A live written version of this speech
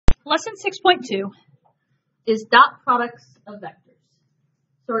Lesson 6.2 is dot products of vectors.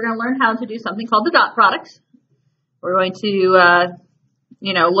 So we're going to learn how to do something called the dot product. We're going to,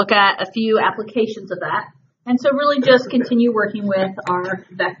 look at a few applications of that. And so really just continue working with our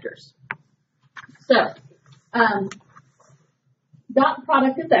vectors. So, dot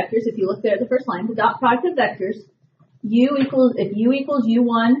product of vectors, if you look there at the first line, the dot product of vectors, if U equals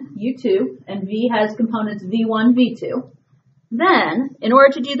U1, U2, and V has components V1, V2, then, in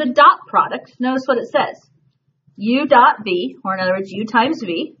order to do the dot product, notice what it says. U dot V, or in other words, U times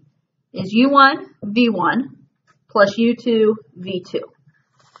V, is U1, V1, plus U2, V2.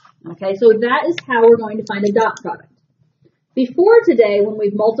 Okay, so that is how we're going to find a dot product. Before today, when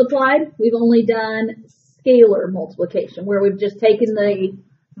we've multiplied, we've only done scalar multiplication, where we've just taken the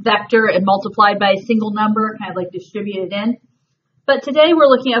vector and multiplied by a single number, kind of like distributed in. But today we're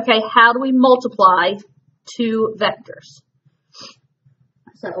looking at, okay, how do we multiply two vectors?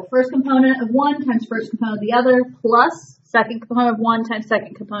 So first component of one times first component of the other, plus second component of one times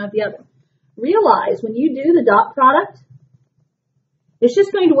second component of the other. Realize when you do the dot product, it's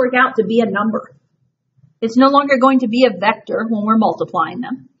just going to work out to be a number. It's no longer going to be a vector when we're multiplying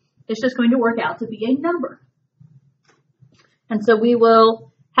them. It's just going to work out to be a number. And so we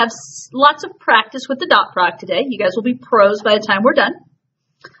will have lots of practice with the dot product today. You guys will be pros by the time we're done.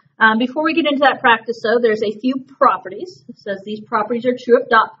 Before we get into that practice, though, there's a few properties. It says these properties are true of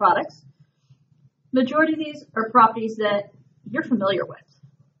dot products. Majority of these are properties that you're familiar with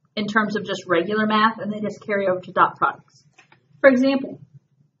in terms of just regular math, and they just carry over to dot products. For example,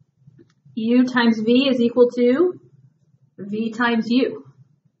 U times V is equal to V times U.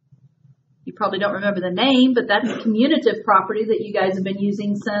 You probably don't remember the name, but that's a commutative property that you guys have been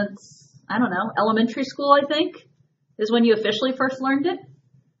using since, elementary school, I think, is when you officially first learned it.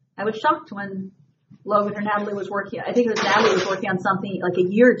 I was shocked when Logan or Natalie was working. I think it was Natalie was working on something like a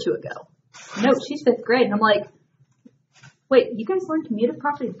year or two ago. No, she's 5th grade. And I'm like, wait, you guys learned commutative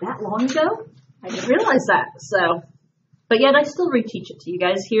properties that long ago? I didn't realize that. So, but yet I still reteach it to you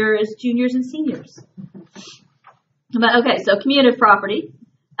guys here as juniors and seniors. But okay, so commutative property.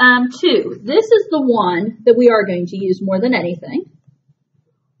 2. This is the one that we are going to use more than anything.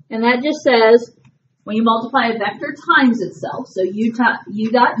 And that just says, when you multiply a vector times itself, so U dot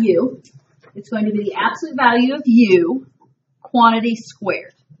U, it's going to be the absolute value of U, quantity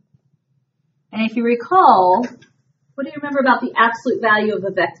squared. And if you recall, what do you remember about the absolute value of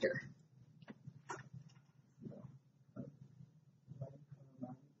a vector?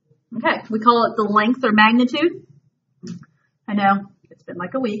 Okay, we call it the length or magnitude. I know, it's been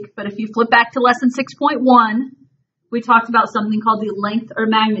like a week, but if you flip back to lesson 6.1, we talked about something called the length or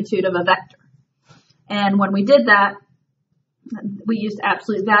magnitude of a vector. And when we did that, we used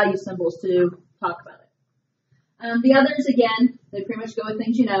absolute value symbols to talk about it. The others, again, they pretty much go with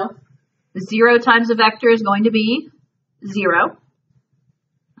things you know. 0 times a vector is going to be 0.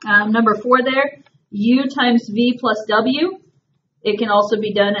 Number 4 there, U times V plus W. It can also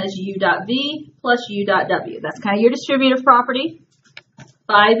be done as U dot V plus U dot W. That's kind of your distributive property.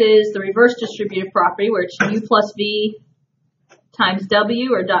 5 is the reverse distributive property, where it's U plus V times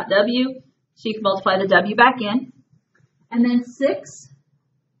W or dot W. So you can multiply the W back in. And then 6,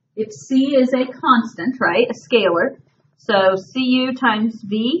 if C is a constant, right, a scalar, so CU times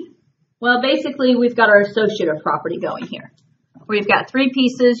V, well, basically we've got our associative property going here. We've got 3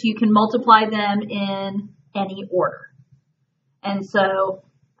 pieces. You can multiply them in any order. And so,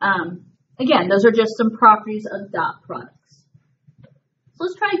 again, those are just some properties of dot products. So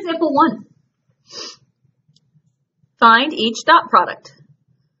let's try example 1. Find each dot product.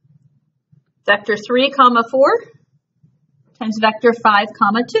 Vector 3, 4 times vector 5,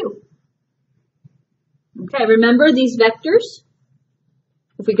 2. Okay, remember these vectors?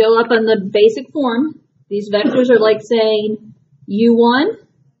 If we go up on the basic form, these vectors are like saying U1,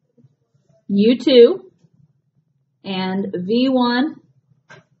 U2, and V1,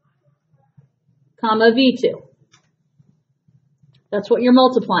 V2. That's what you're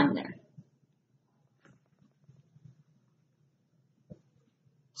multiplying there.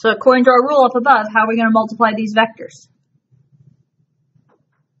 So according to our rule up above, how are we going to multiply these vectors?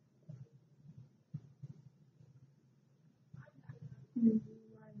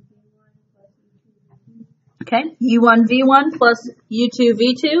 Okay, U1, V1 plus U2,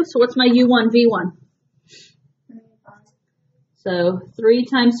 V2. So what's my U1, V1? So 3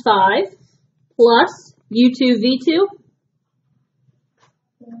 times 5 plus U2, V2.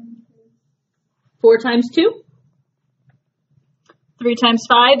 4 times 2. 3 times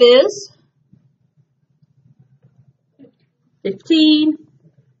 5 is 15.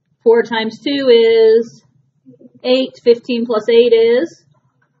 4 times 2 is 8. 15 plus 8 is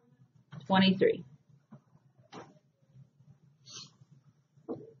 23.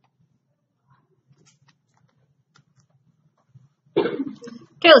 Okay,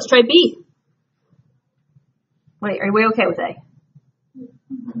 let's try B. Wait, are we okay with A?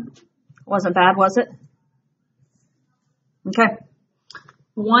 Wasn't bad, was it? Okay.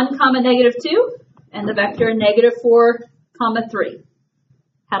 1, negative 2, and the vector negative 4, 3.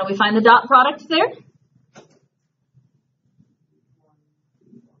 How do we find the dot product there?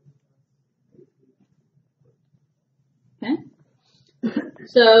 Okay.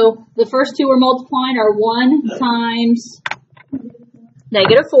 So the first two we're multiplying are 1 times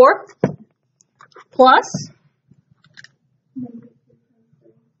negative 4 plus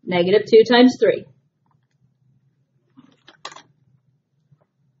negative 2 times 3.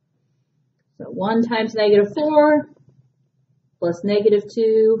 So 1 times negative 4 plus negative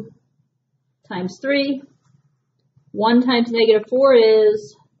 2 times 3. 1 times negative 4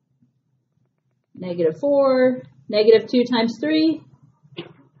 is negative 4. Negative 2 times 3.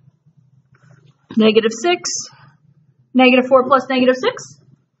 Negative 6. Negative 4 plus negative 6.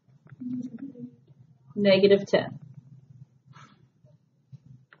 Negative 10.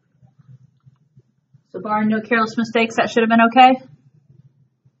 So barring no careless mistakes, that should have been okay.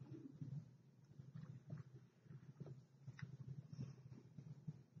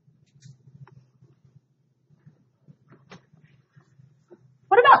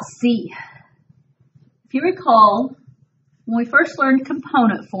 What about C? If you recall, when we first learned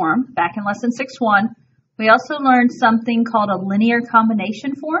component form back in lesson 6.1, we also learned something called a linear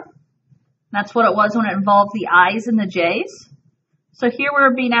combination form. That's what it was when it involved the i's and the j's. So here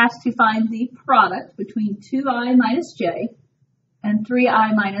we're being asked to find the product between 2i minus j and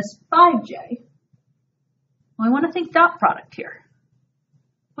 3i minus 5j. We want to think dot product here.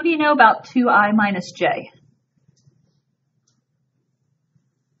 What do you know about 2i minus j?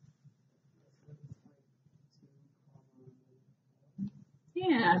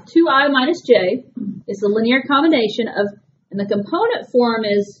 Yeah, 2i minus j is the linear combination of, and the component form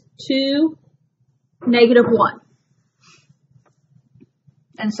is 2, negative 1.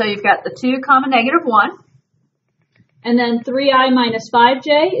 And so you've got the 2, negative 1. And then 3i minus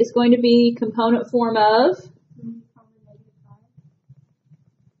 5j is going to be component form of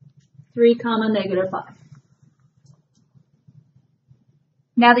 3, negative 5.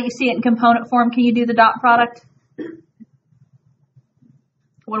 Now that you see it in component form, can you do the dot product?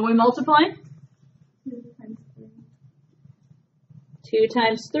 What are we multiplying? 2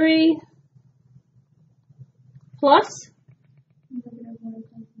 times 3 plus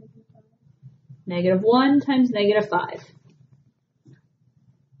negative 1 times negative 5.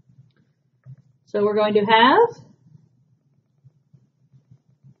 So we're going to have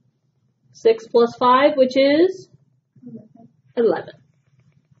 6 plus 5, which is 11.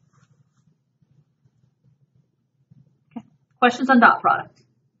 Okay. Questions on dot product?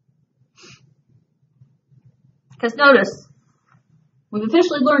 Because notice, we've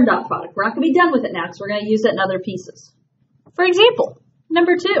officially learned dot product. We're not going to be done with it now because we're going to use it in other pieces. For example,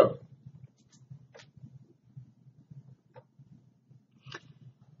 number 2.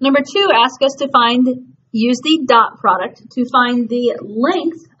 Number 2 asks us to use the dot product to find the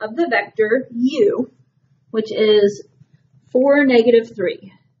length of the vector u, which is 4, negative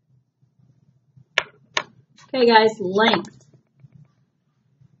 3. Okay, guys, length.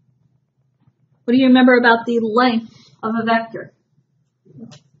 What do you remember about the length of a vector?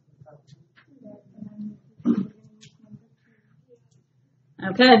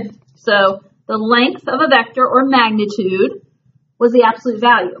 Okay, so the length of a vector or magnitude was the absolute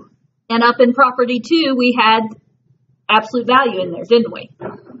value. And up in property 2, we had absolute value in there, didn't we?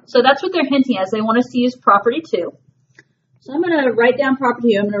 So that's what they're hinting at. They want us to use property 2. So I'm going to write down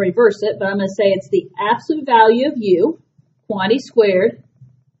property 2. I'm going to reverse it, but I'm going to say it's the absolute value of u, quantity squared,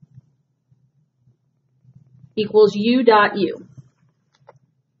 equals u dot u.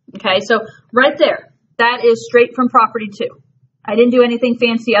 Okay, so right there, that is straight from property 2. I didn't do anything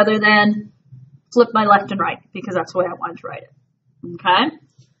fancy other than flip my left and right because that's the way I wanted to write it. Okay,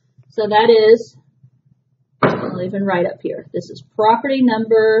 so that is, I'll even write up here. This is property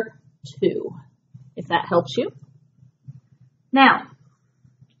number 2, if that helps you. Now,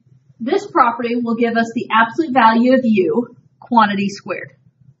 this property will give us the absolute value of u, quantity squared.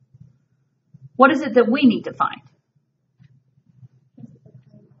 What is it that we need to find?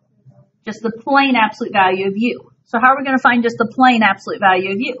 Just the plain absolute value of u. So how are we going to find just the plain absolute value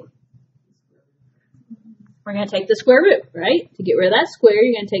of u? We're going to take the square root, right? To get rid of that square,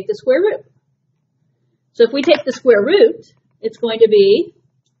 you're going to take the square root. So if we take the square root, it's going to be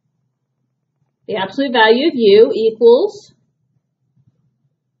the absolute value of u equals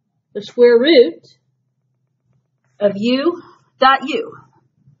the square root of u dot u,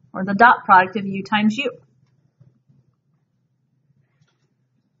 or the dot product of u times u.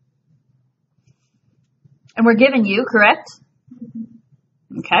 And we're given u, correct?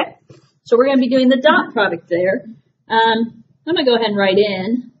 Okay. So we're going to be doing the dot product there. I'm going to go ahead and write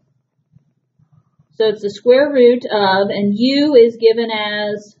in. So it's the square root of, and u is given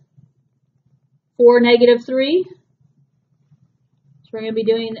as 4, negative 3. So we're going to be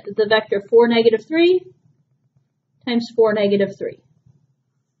doing the vector 4, negative 3 times 4, negative 3.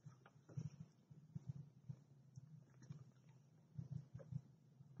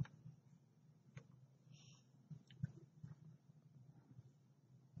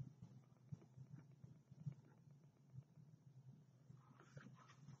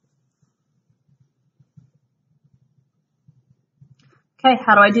 Okay,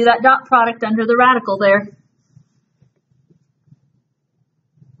 how do I do that dot product under the radical there?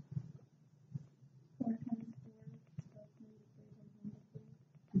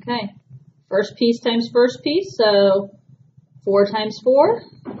 Okay, first piece times first piece, so 4 times 4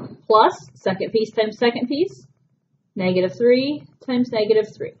 plus second piece times second piece, negative 3 times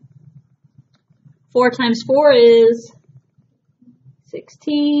negative 3. 4 times 4 is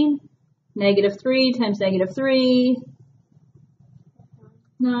 16, negative 3 times negative 3,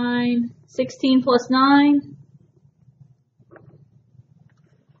 9, 16 plus 9,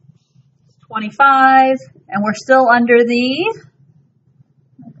 25, and we're still under the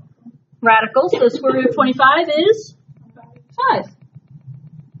radical, so the square root of 25 is 5.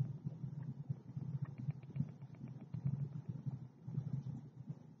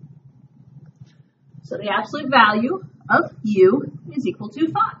 So the absolute value of u is equal to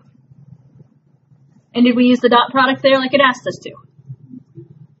 5. And did we use the dot product there like it asked us to?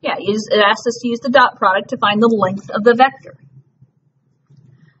 Yeah, it asked us to use the dot product to find the length of the vector.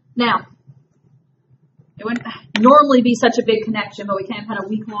 Now, it wouldn't normally be such a big connection, but we can't have a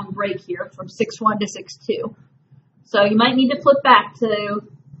week-long break here from 6-1 to 6-2. So you might need to flip back to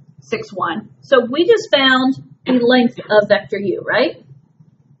 6-1. So we just found the length of vector u, right?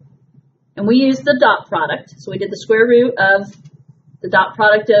 And we used the dot product. So we did the square root of the dot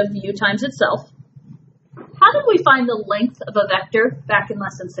product of u times itself. How did we find the length of a vector back in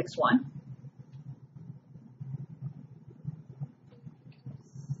lesson 6-1?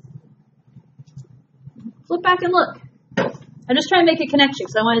 Flip back and look. I'm just trying to make a connection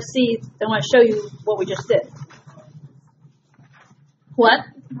because I want to show you what we just did. What?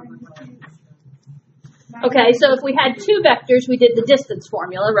 Okay, so if we had two vectors, we did the distance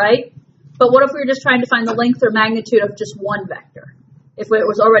formula, right? But what if we were just trying to find the length or magnitude of just one vector, if it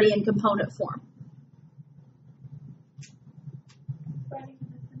was already in component form?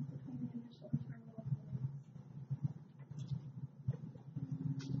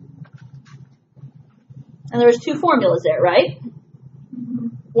 And there was two formulas there, right?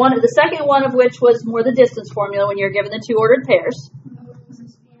 The second one of which was more the distance formula when you're given the two ordered pairs.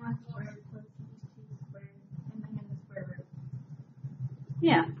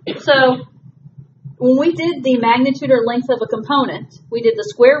 Yeah. So when we did the magnitude or length of a component, we did the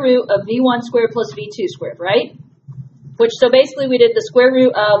square root of v1 squared plus v2 squared, right? So basically we did the square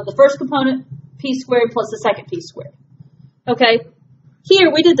root of the first component, p squared, plus the second p squared. Okay.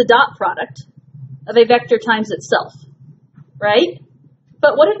 Here we did the dot product of a vector times itself, right?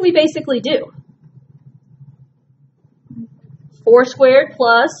 But what did we basically do? 4 squared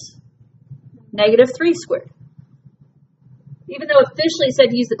plus negative 3 squared. Even though officially it said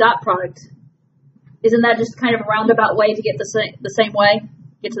to use the dot product, isn't that just kind of a roundabout way to get the same way,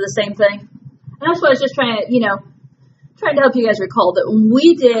 get to the same thing? And that's what I was just trying to help you guys recall that when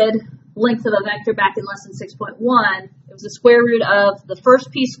we did length of a vector back in lesson 6.1, it was the square root of the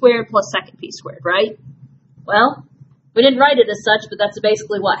first p squared plus second p squared, right? Well, we didn't write it as such, but that's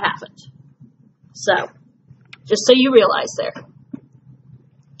basically what happened. So, just so you realize there.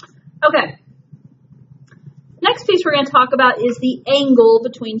 Okay. Next piece we're going to talk about is the angle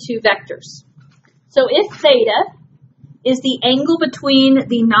between two vectors. So if theta is the angle between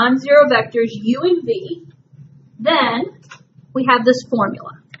the non-zero vectors u and v, then we have this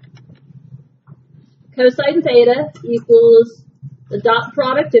formula. Cosine theta equals the dot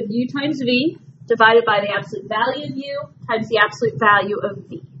product of u times v divided by the absolute value of u times the absolute value of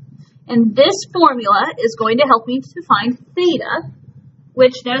v. And this formula is going to help me to find theta,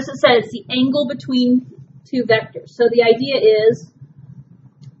 which notice it says the angle between two vectors. So the idea is,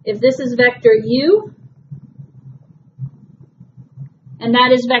 if this is vector u, and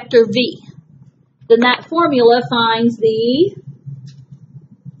that is vector v, then that formula finds the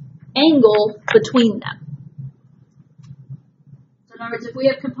angle between them. So now other words, if we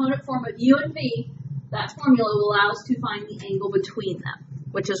have component form of u and v, that formula will allow us to find the angle between them,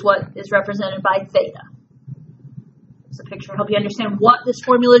 which is what is represented by theta. It's a picture to help you understand what this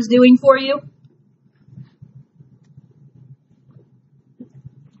formula is doing for you.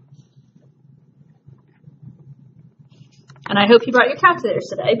 And I hope you brought your calculators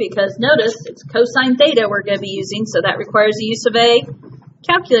today, because notice it's cosine theta we're going to be using, so that requires the use of a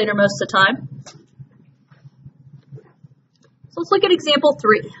calculator most of the time. So let's look at example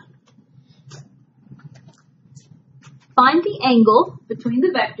 3. Find the angle between the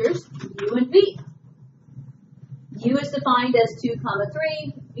vectors u and v. U is defined as 2,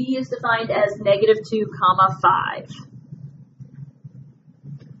 3. V is defined as negative 2, 5.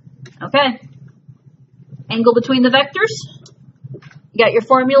 Okay. Angle between the vectors. You got your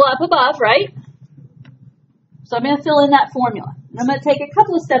formula up above, right? So I'm going to fill in that formula. And I'm going to take a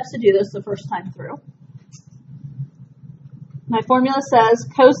couple of steps to do this the first time through. My formula says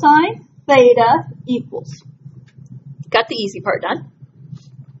cosine theta equals. Got the easy part done.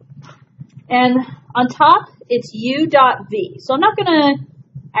 And on top, it's u dot v. So I'm not going to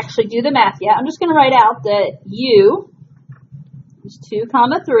actually do the math yet. I'm just going to write out that u is 2,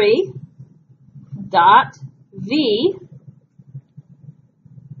 3 dot v,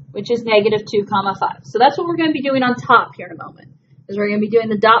 which is negative 2, 5. So that's what we're going to be doing on top here in a moment, is we're going to be doing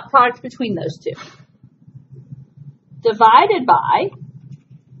the dot product between those two. Divided by,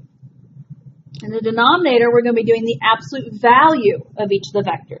 in the denominator, we're going to be doing the absolute value of each of the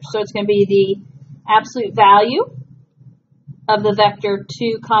vectors. So it's going to be the absolute value of the vector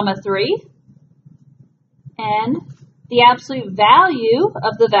 2, 3, and the absolute value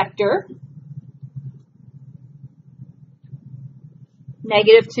of the vector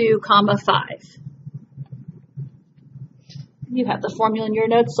negative 2, 5. You have the formula in your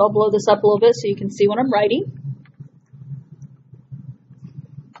notes, so I'll blow this up a little bit so you can see what I'm writing.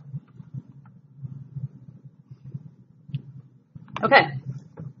 Okay.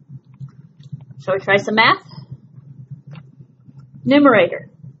 Shall we try some math? Numerator.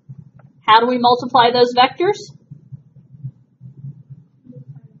 How do we multiply those vectors?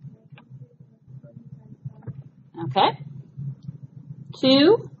 Okay.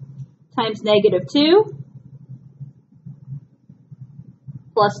 2 times negative 2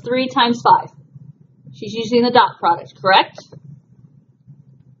 plus 3 times 5. She's using the dot product, correct?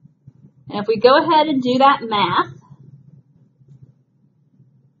 And if we go ahead and do that math,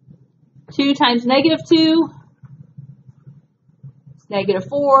 2 times negative 2 is negative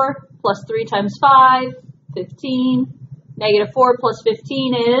 4 plus 3 times 5, 15. Negative 4 plus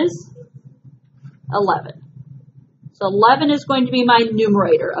 15 is 11. So 11 is going to be my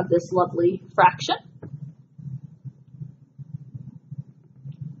numerator of this lovely fraction.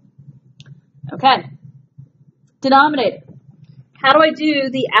 Okay. Denominator. How do I do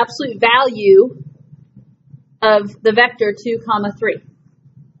the absolute value of the vector 2, 3?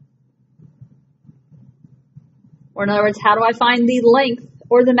 Or in other words, how do I find the length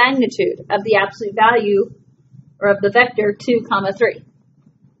or the magnitude of the absolute value or of the vector 2, 3?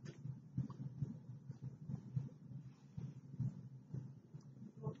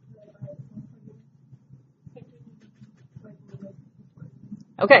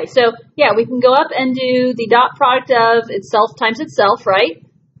 Okay, so yeah, we can go up and do the dot product of itself times itself, right?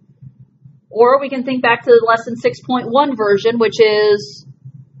 Or we can think back to the lesson 6.1 version, which is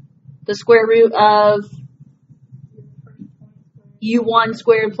the square root of u1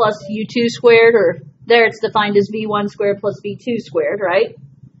 squared plus u2 squared, or there it's defined as v1 squared plus v2 squared, right?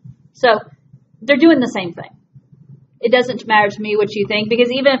 So they're doing the same thing. It doesn't matter to me what you think,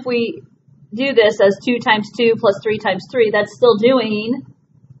 because even if we do this as 2 times 2 plus 3 times 3, that's still doing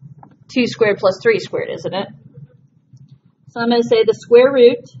 2 squared plus 3 squared, isn't it? So I'm going to say the square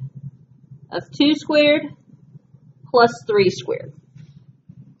root of 2 squared plus 3 squared.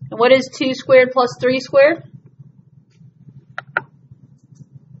 And what is 2 squared plus 3 squared?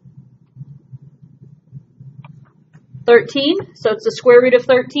 $13. So it's the square root of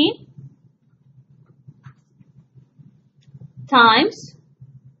 13 times,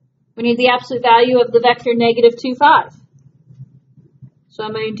 we need the absolute value of the vector negative 2, 5. So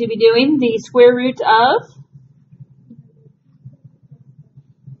I'm going to be doing the square root of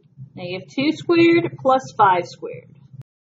negative 2 squared plus 5 squared.